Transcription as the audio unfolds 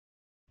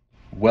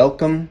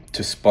Welcome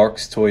to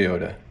Sparks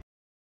Toyota.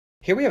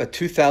 Here we have a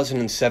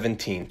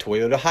 2017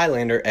 Toyota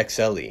Highlander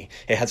XLE.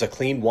 It has a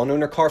clean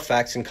one-owner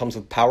Carfax and comes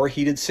with power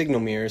heated signal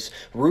mirrors,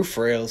 roof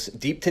rails,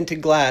 deep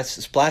tinted glass,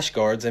 splash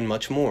guards, and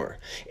much more.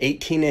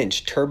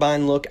 18-inch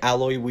turbine look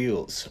alloy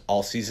wheels,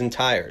 all-season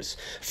tires,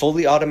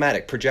 fully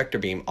automatic projector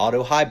beam,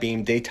 auto high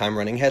beam daytime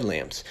running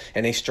headlamps,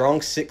 and a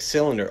strong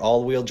 6-cylinder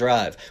all-wheel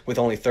drive with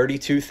only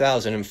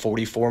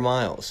 32,044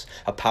 miles.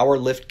 A power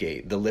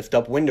liftgate, the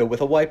lift-up window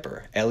with a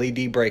wiper,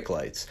 LED brake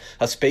lights,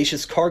 a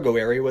spacious cargo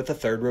area with a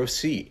third-row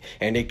seat,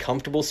 and a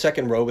comfortable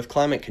second row with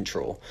climate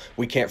control.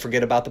 We can't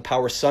forget about the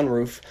power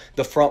sunroof,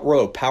 the front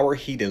row power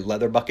heated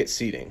leather bucket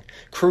seating,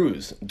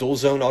 cruise, dual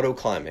zone auto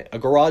climate, a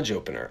garage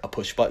opener, a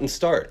push button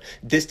start,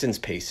 distance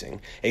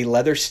pacing, a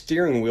leather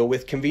steering wheel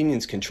with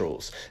convenience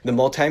controls, the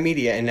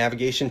multimedia and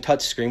navigation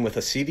touchscreen with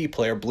a CD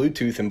player,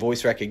 Bluetooth and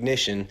voice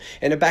recognition,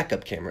 and a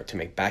backup camera to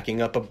make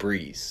backing up a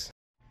breeze.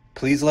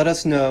 Please let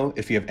us know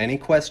if you have any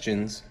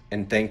questions,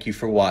 and thank you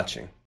for watching.